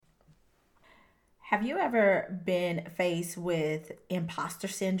Have you ever been faced with imposter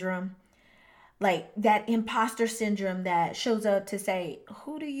syndrome? Like that imposter syndrome that shows up to say,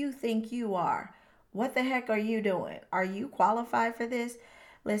 who do you think you are? What the heck are you doing? Are you qualified for this?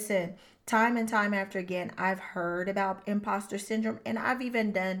 Listen, time and time after again, I've heard about imposter syndrome and I've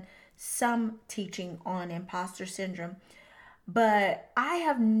even done some teaching on imposter syndrome. But I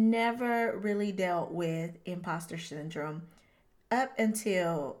have never really dealt with imposter syndrome up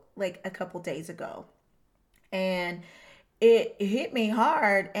until like a couple days ago. And it hit me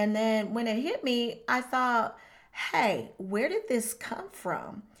hard. And then when it hit me, I thought, hey, where did this come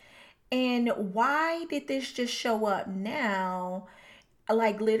from? And why did this just show up now?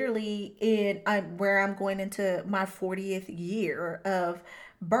 Like literally where I'm going into my 40th year of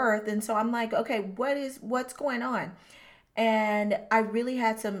birth. And so I'm like, okay, what's going on? And I really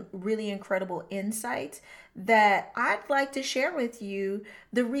had some really incredible insights that I'd like to share with you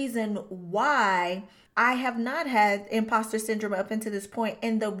the reason why I have not had imposter syndrome up until this point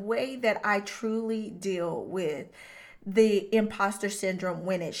and the way that I truly deal with the imposter syndrome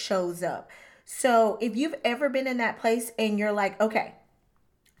when it shows up. So, if you've ever been in that place and you're like, okay,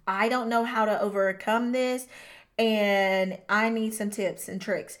 I don't know how to overcome this and I need some tips and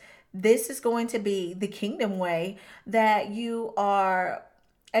tricks. This is going to be the kingdom way that you are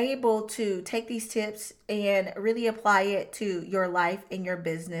able to take these tips and really apply it to your life and your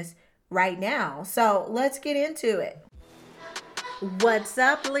business right now. So let's get into it. What's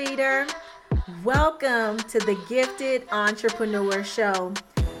up, leader? Welcome to the Gifted Entrepreneur Show,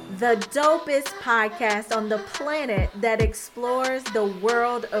 the dopest podcast on the planet that explores the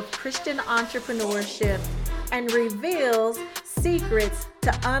world of Christian entrepreneurship and reveals secrets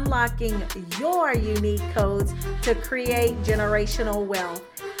to unlocking your unique codes to create generational wealth.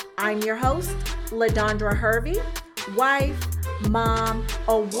 I'm your host, LaDondra Hervey, wife, mom,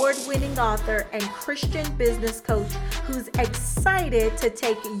 award-winning author, and Christian business coach who's excited to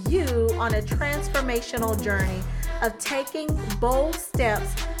take you on a transformational journey of taking bold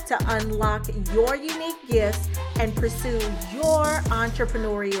steps to unlock your unique gifts and pursue your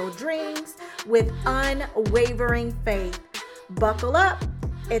entrepreneurial dreams with unwavering faith. Buckle up.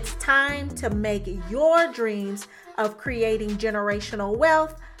 It's time to make your dreams of creating generational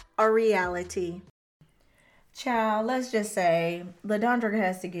wealth a reality. Child, let's just say LaDondra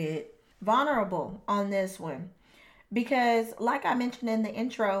has to get vulnerable on this one because, like I mentioned in the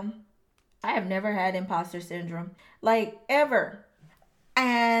intro, I have never had imposter syndrome, like ever.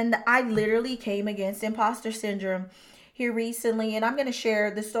 And I literally came against imposter syndrome here recently. And I'm going to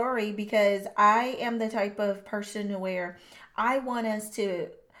share the story because I am the type of person where I want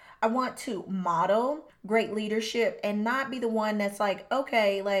to model great leadership and not be the one that's like,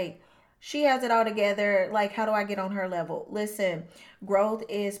 okay, like she has it all together. Like, how do I get on her level? Listen, growth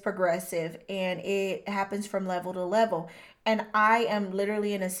is progressive and it happens from level to level. And I am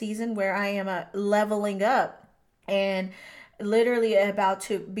literally in a season where I am leveling up and literally about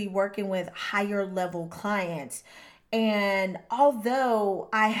to be working with higher level clients. And although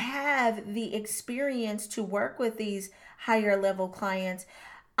I have the experience to work with these higher level clients,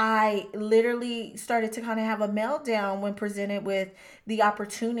 I literally started to kind of have a meltdown when presented with the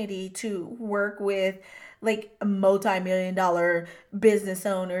opportunity to work with like multi-million dollar business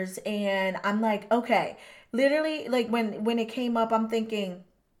owners. And I'm like, okay, literally like when it came up, I'm thinking,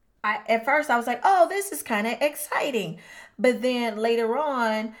 at first I was like, oh, this is kind of exciting. But then later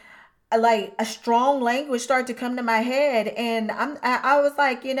on, like a strong language started to come to my head and I was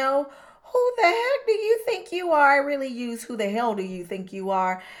like, who the heck do you think you are? I really use who the hell do you think you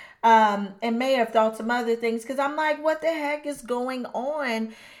are? And may have thought some other things because I'm like, what the heck is going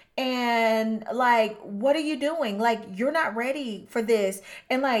on? And like, what are you doing? Like, you're not ready for this.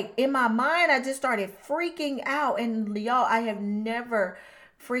 And like in my mind, I just started freaking out. And y'all, I have never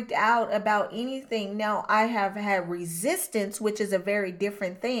freaked out about anything. Now, I have had resistance, which is a very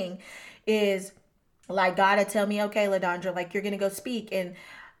different thing, is like God had tell me, okay, LaDondra, like you're going to go speak. And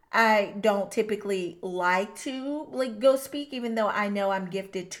I don't typically like to like go speak, even though I know I'm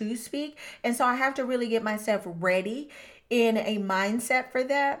gifted to speak. And so I have to really get myself ready in a mindset for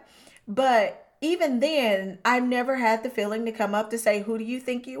that. But even then, I've never had the feeling to come up to say, who do you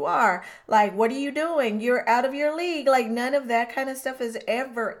think you are? Like, what are you doing? You're out of your league. Like, none of that kind of stuff has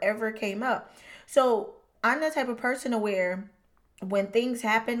ever came up. So I'm the type of person where when things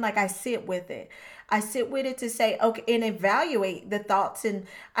happen, like I sit with it. I sit with it to say, okay, and evaluate the thoughts. And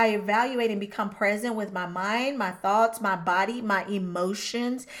I evaluate and become present with my mind, my thoughts, my body, my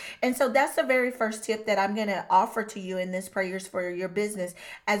emotions. And so that's the very first tip that I'm going to offer to you in this Prayers for Your Business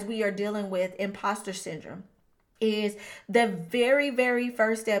as we are dealing with imposter syndrome. is the very, very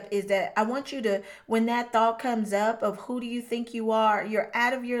first step is that I want you to, when that thought comes up of who do you think you are, you're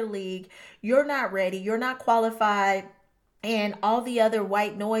out of your league, you're not ready, you're not qualified, and all the other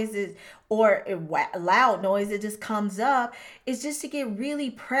white noises or loud noise that just comes up, is just to get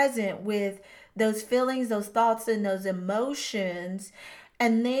really present with those feelings, those thoughts, and those emotions.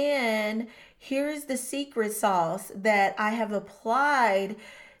 And then here's the secret sauce that I have applied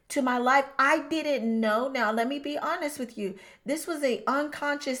to my life. I didn't know. Now, let me be honest with you. This was a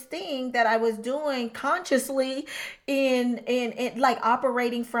unconscious thing that I was doing consciously, in like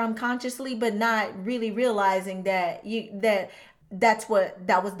operating from consciously, but not really realizing that that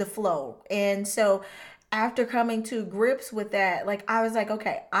was the flow. And so after coming to grips with that, like I was like,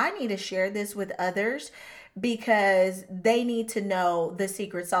 okay, I need to share this with others because they need to know the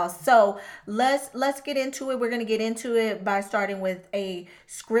secret sauce. So let's get into it. We're going to get into it by starting with a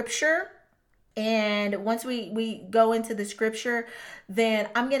scripture. And once we go into the scripture, then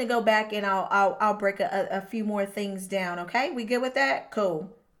I'm going to go back and I'll break a few more things down. Okay, we good with that?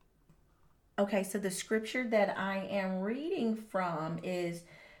 Cool. Okay, so the scripture that I am reading from is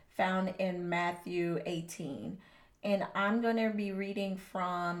found in Matthew 18. And I'm going to be reading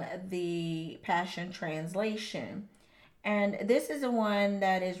from the Passion Translation. And this is the one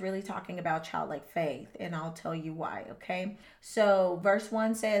that is really talking about childlike faith. And I'll tell you why, okay? So, verse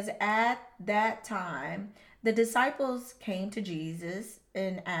 1 says, at that time, the disciples came to Jesus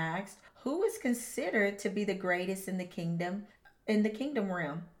and asked, who is considered to be the greatest in the kingdom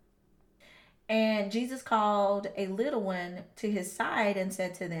realm? And Jesus called a little one to his side and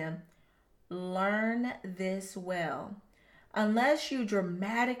said to them, learn this well. Unless you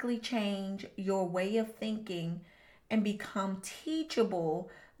dramatically change your way of thinking and become teachable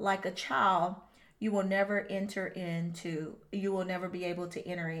like a child, you will never be able to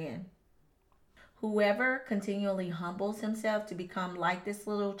enter in. Whoever continually humbles himself to become like this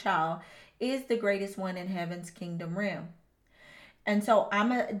little child is the greatest one in heaven's kingdom realm. And so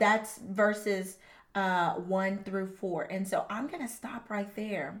that's verses 1 through 4. And so I'm gonna stop right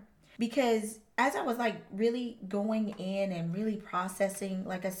there because as I was like really going in and really processing,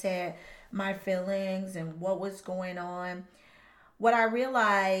 like I said, my feelings and what was going on, what I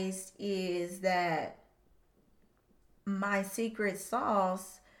realized is that my secret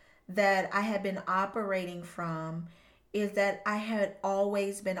sauce that I had been operating from is that I had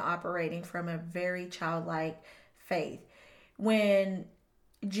always been operating from a very childlike faith. When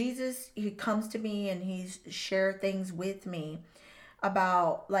Jesus, he comes to me and he's shared things with me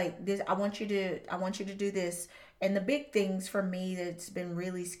about like this, I want you to do this. And the big things for me that's been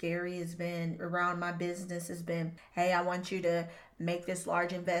really scary has been around my business has been, hey, I want you to make this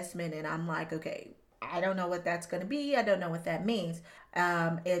large investment. And I'm like, okay, I don't know what that's going to be. I don't know what that means.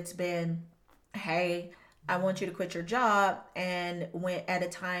 It's been, hey, I want you to quit your job. And went at a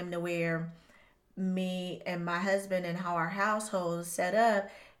time to where me and my husband and how our household is set up,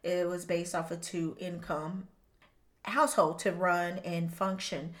 it was based off of two income household to run and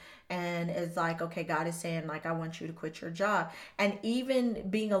function. And it's like, okay, God is saying, like, I want you to quit your job. And even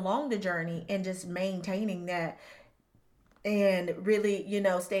being along the journey and just maintaining that and really,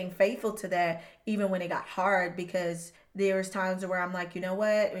 staying faithful to that, even when it got hard, because there was times where I'm like, you know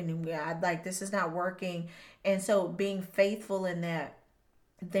what, and yeah, like this is not working. And so being faithful in that,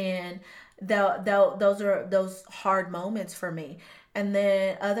 then those are those hard moments for me. And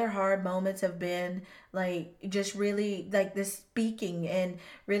then other hard moments have been like just really like this speaking and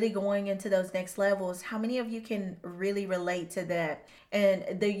really going into those next levels. How many of you can really relate to that?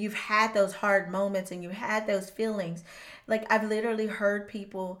 And you've had those hard moments and you had those feelings. Like I've literally heard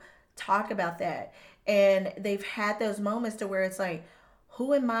people talk about that, and they've had those moments to where it's like,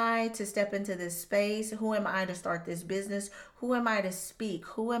 who am I to step into this space? Who am I to start this business? Who am I to speak?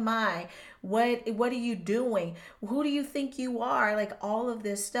 Who am I? What are you doing? Who do you think you are? Like all of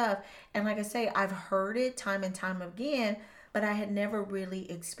this stuff. And like I say, I've heard it time and time again, but I had never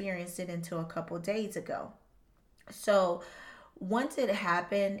really experienced it until a couple of days ago. So once it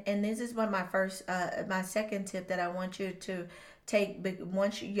happened, and this is one of my second tip that I want you to take. But I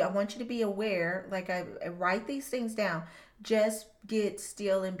want you to be aware. Like I write these things down. Just get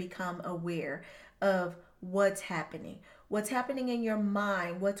still and become aware of what's happening in your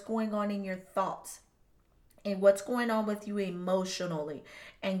mind, what's going on in your thoughts, and what's going on with you emotionally,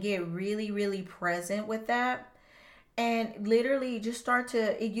 and get really, really present with that. And literally just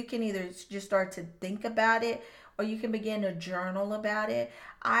you can either just start to think about it, or you can begin to journal about it.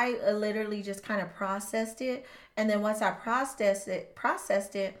 I literally just kind of processed it. And then once I processed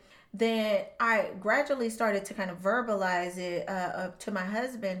it, then I gradually started to kind of verbalize it to my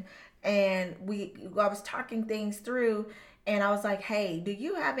husband. and I was talking things through, and I was like, hey, do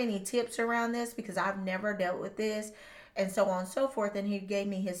you have any tips around this, because I've never dealt with this, and so on and so forth. And he gave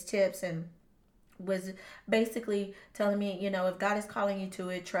me his tips and was basically telling me, if God is calling you to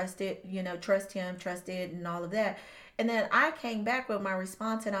it, trust it, trust him, trust it, and all of that. And then I came back with my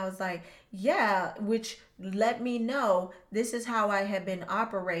response, and I was like, yeah, which let me know this is how I have been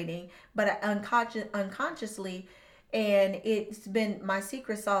operating, but unconsciously, and it's been my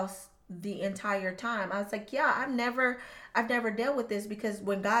secret sauce the entire time. I was like, yeah, I've never dealt with this, because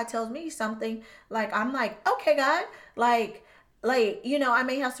when God tells me something, like, I'm like, okay, God, I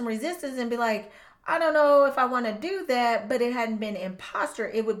may have some resistance and be like, I don't know if I want to do that, but it hadn't been imposter.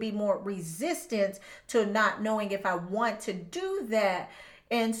 It would be more resistance to not knowing if I want to do that.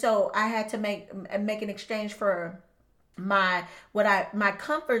 And so I had to make an exchange for my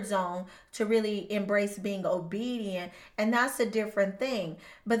comfort zone to really embrace being obedient, and that's a different thing.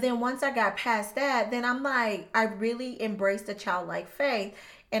 But then once I got past that, then I'm like, I really embraced a childlike faith,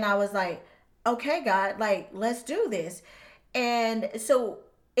 and I was like, okay, God, like, let's do this. And so,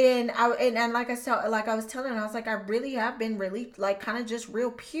 and like I was telling her, I was like, I really have been really, like, kind of just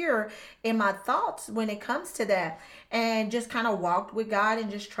real pure in my thoughts when it comes to that, and just kind of walked with God and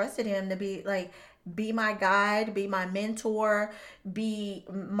just trusted him to be my guide, be my mentor, be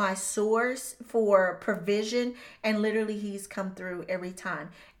my source for provision. And literally, he's come through every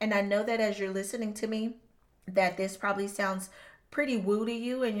time. And I know that as you're listening to me, that this probably sounds pretty woo to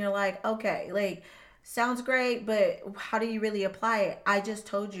you, and you're like, okay, like, sounds great, but how do you really apply it? I just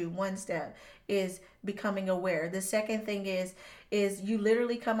told you one step is becoming aware. The second thing is you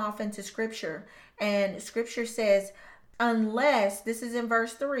literally come off into scripture, and scripture says, unless, this is in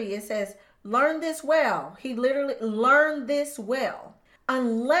verse 3, it says, learn this well. He literally, learn this well.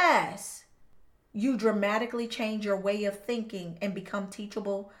 Unless you dramatically change your way of thinking and become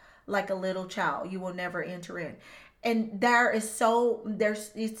teachable like a little child, you will never enter in. And that's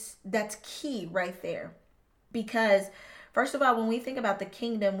key right there. Because first of all, when we think about the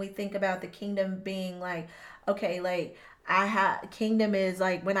kingdom, we think about the kingdom being like, okay, like, I have kingdom is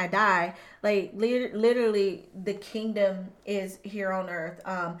like when I die, like, literally the kingdom is here on earth.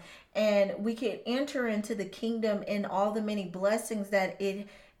 And we can enter into the kingdom and all the many blessings that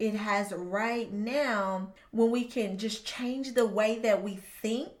it has right now, when we can just change the way that we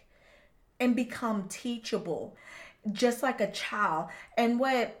think and become teachable, just like a child. And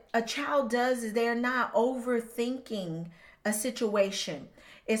what a child does is they're not overthinking a situation.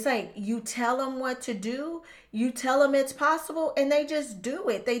 It's like you tell them what to do, you tell them it's possible, and they just do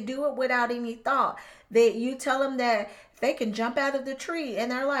it. They do it without any thought. You tell them that they can jump out of the tree,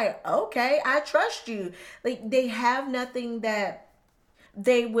 and they're like, okay, I trust you. Like, they have nothing that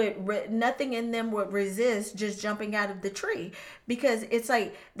nothing in them would resist just jumping out of the tree, because it's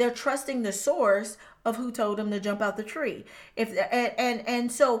like they're trusting the source of who told them to jump out the tree. If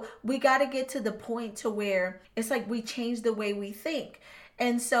and so we got to get to the point to where it's like we change the way we think.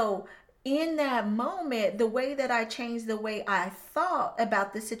 And so in that moment, the way that I changed the way I thought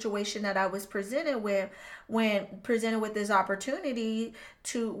about the situation that I was presented with, when presented with this opportunity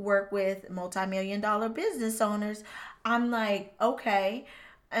to work with multi-million-dollar business owners, I'm like, okay,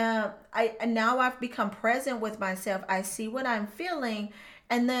 I now I've become present with myself. I see what I'm feeling,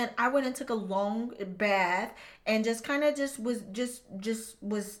 and then I went and took a long bath and just kind of just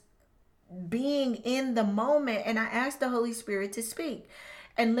was being in the moment, and I asked the Holy Spirit to speak.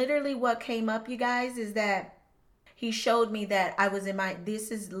 And literally what came up, you guys, is that he showed me that I was in this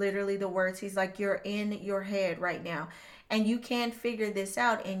is literally the words. He's like, you're in your head right now, and you can't figure this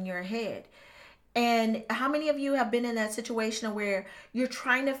out in your head. And how many of you have been in that situation where you're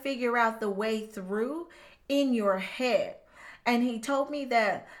trying to figure out the way through in your head? And he told me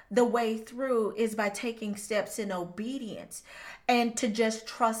that the way through is by taking steps in obedience and to just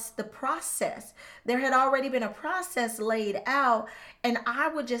trust the process. There had already been a process laid out, and I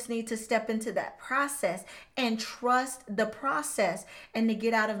would just need to step into that process and trust the process and to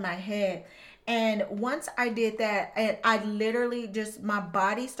get out of my head. And once I did that, and I literally just, my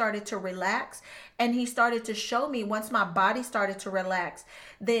body started to relax. And he started to show me, once my body started to relax,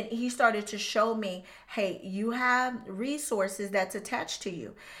 then he started to show me, hey, you have resources that's attached to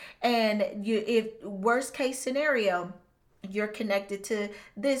you. And if worst case scenario, you're connected to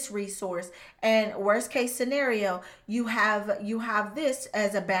this resource, and worst case scenario, you have this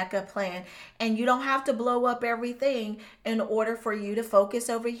as a backup plan, and you don't have to blow up everything in order for you to focus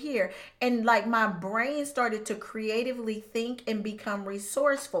over here. And like my brain started to creatively think and become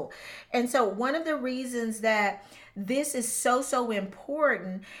resourceful. And so one of the reasons that this is so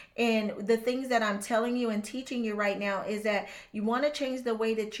important, and the things that I'm telling you and teaching you right now, is that you want to change the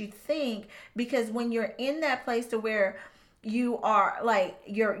way that you think. Because when you're in that place to where you are like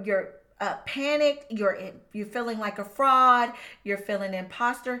you're panicked, you're feeling like a fraud, you're feeling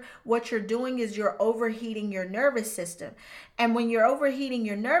imposter, what you're doing is you're overheating your nervous system. And when you're overheating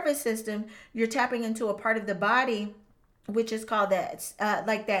your nervous system, you're tapping into a part of the body which is called that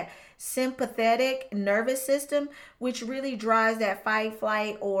like that sympathetic nervous system, which really drives that fight,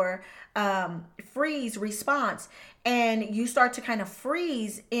 flight, or freeze response. And you start to kind of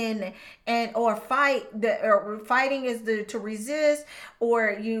freeze in, and or fight. The or fighting is the to resist,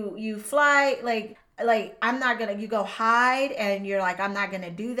 or you fly like I'm not gonna, you go hide and you're like I'm not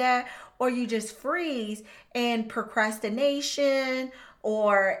gonna do that, or you just freeze and procrastination,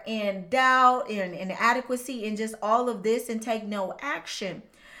 or in doubt and inadequacy and just all of this, and take no action.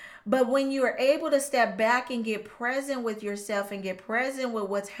 But when you are able to step back and get present with yourself and get present with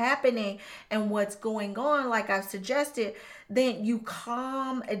what's happening and what's going on, like I've suggested, then you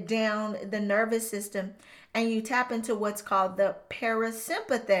calm down the nervous system and you tap into what's called the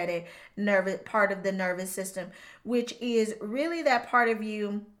parasympathetic nervous part of the nervous system, which is really that part of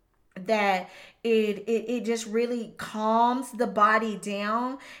you that it just really calms the body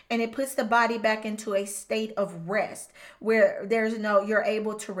down, and it puts the body back into a state of rest where there's no, you're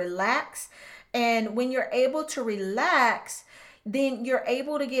able to relax. And when you're able to relax, then you're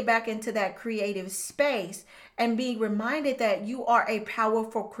able to get back into that creative space and be reminded that you are a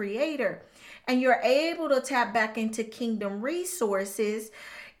powerful creator, and you're able to tap back into kingdom resources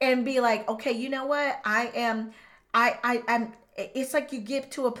and be like, okay, you know what, I'm, it's like you get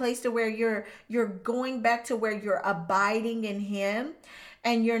to a place to where you're going back to where you're abiding in him,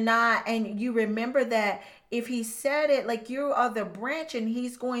 and you're not, and you remember that if he said it, like you are the branch and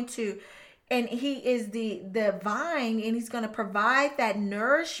he's going to, and he is the vine, and he's going to provide that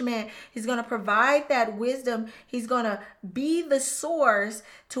nourishment, he's going to provide that wisdom, he's going to be the source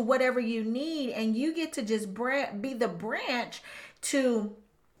to whatever you need, and you get to just be the branch to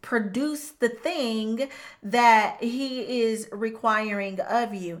produce the thing that he is requiring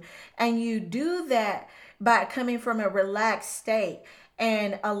of you. And you do that by coming from a relaxed state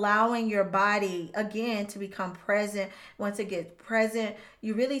and allowing your body again to become present. Once it gets present,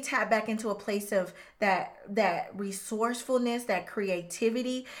 you really tap back into a place of that resourcefulness, that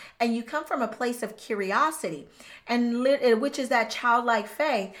creativity, and you come from a place of curiosity, and which is that childlike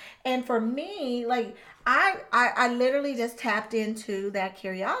faith. And for me, like I literally just tapped into that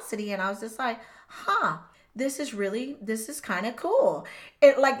curiosity, and I was just like, huh, this is kind of cool.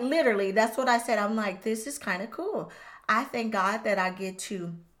 It, like, literally, that's what I said. I'm like, this is kind of cool. I thank God that I get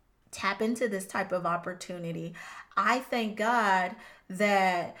to tap into this type of opportunity. I thank God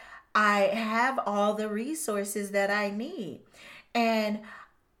that I have all the resources that I need. And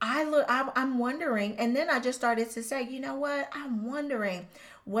I'm wondering, and then I just started to say, you know what? I'm wondering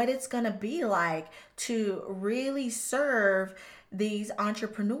what it's going to be like to really serve these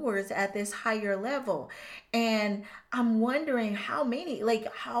entrepreneurs at this higher level. And I'm wondering how many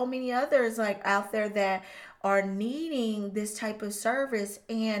others like out there that are needing this type of service.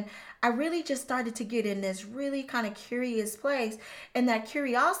 And I really just started to get in this really kind of curious place, and that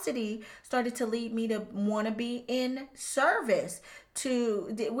curiosity started to lead me to want to be in service, to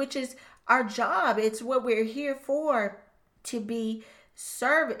which is our job. It's what we're here for, to be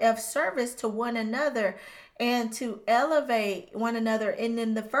of service to one another and to elevate one another. And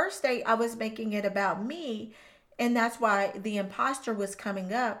in the first state, I was making it about me, and that's why the imposter was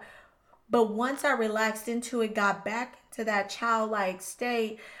coming up. But once I relaxed into it, got back to that childlike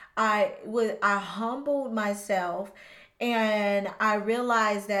state, I humbled myself, and I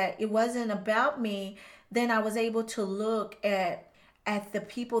realized that it wasn't about me. Then I was able to look at the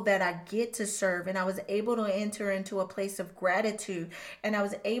people that I get to serve, and I was able to enter into a place of gratitude, and I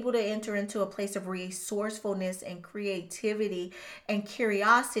was able to enter into a place of resourcefulness and creativity and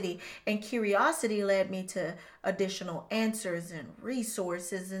curiosity. And curiosity led me to additional answers and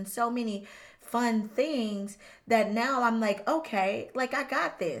resources and so many fun things that now I'm like, okay, like I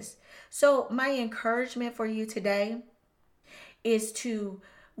got this. So my encouragement for you today is to,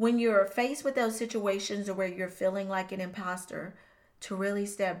 when you're faced with those situations where you're feeling like an imposter, to really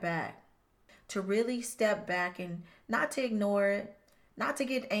step back, and not to ignore it, not to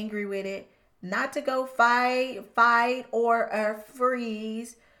get angry with it, not to go fight or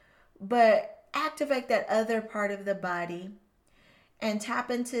freeze, but activate that other part of the body and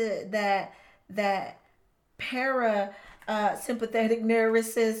tap into that para sympathetic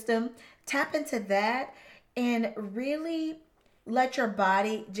nervous system. Tap into that and really let your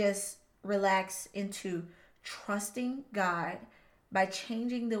body just relax into trusting God by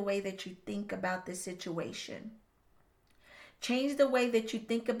changing the way that you think about the situation. Change the way that you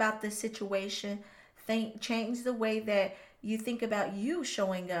think about the situation. Change the way that you think about you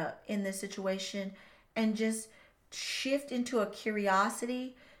showing up in the situation, and just shift into a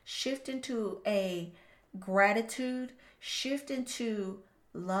curiosity, shift into a gratitude, shift into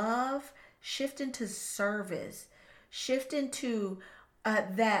love, shift into service, shift into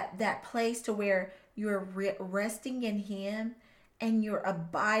that place to where you're resting in Him, and you're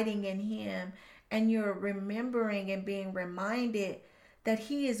abiding in Him, and you're remembering and being reminded that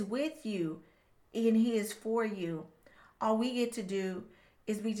He is with you and He is for you. All we get to do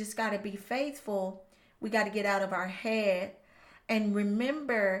is we just got to be faithful. We got to get out of our head and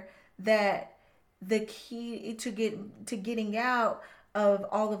remember that the key to getting out of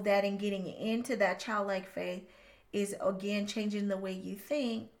all of that and getting into that childlike faith is, again, changing the way you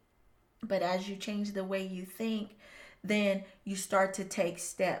think. But as you change the way you think, then you start to take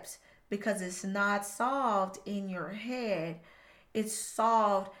steps, because it's not solved in your head. It's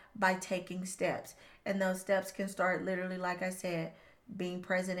solved by taking steps. And those steps can start literally, like I said, being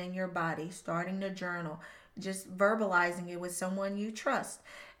present in your body, starting to journal, just verbalizing it with someone you trust,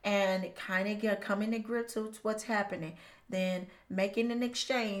 and kind of coming to grips with what's happening. Then making an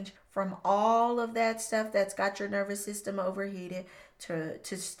exchange from all of that stuff that's got your nervous system overheated to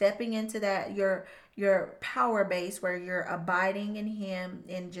stepping into that your power base, where you're abiding in Him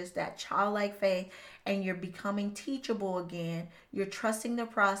in just that childlike faith, and you're becoming teachable again. You're trusting the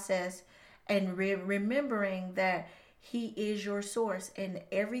process and remembering that He is your source, and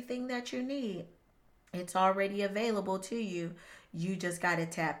everything that you need, it's already available to you. You just got to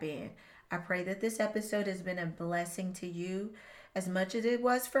tap in. I pray that this episode has been a blessing to you as much as it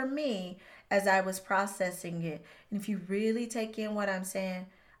was for me as I was processing it. And if you really take in what I'm saying,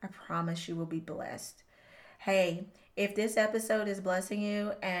 I promise you will be blessed. Hey, if this episode is blessing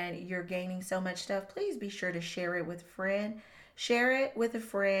you and you're gaining so much stuff, please be sure to share it with a friend. Share it with a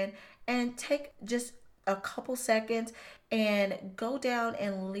friend and take just a couple seconds and go down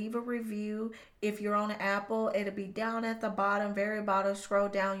and leave a review. If you're on Apple, it'll be down at the bottom, very bottom. Scroll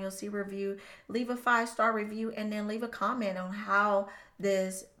down, you'll see review. Leave a 5-star review, and then leave a comment on how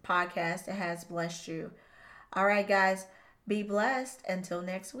this podcast has blessed you. All right, guys, be blessed. Until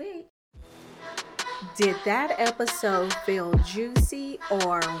next week. Did that episode feel juicy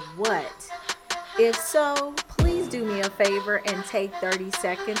or what? If so, please do me a favor and take 30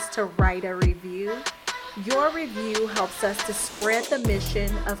 seconds to write a review. Your review helps us to spread the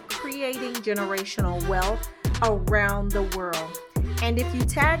mission of creating generational wealth around the world. And if you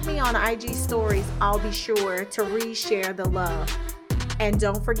tag me on IG stories, I'll be sure to reshare the love. And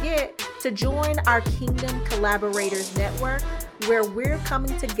don't forget to join our Kingdom Collaborators Network, where we're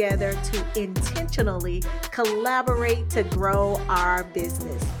coming together to intentionally collaborate to grow our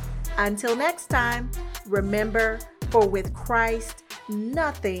business. Until next time, remember, for with Christ,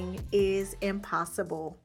 nothing is impossible.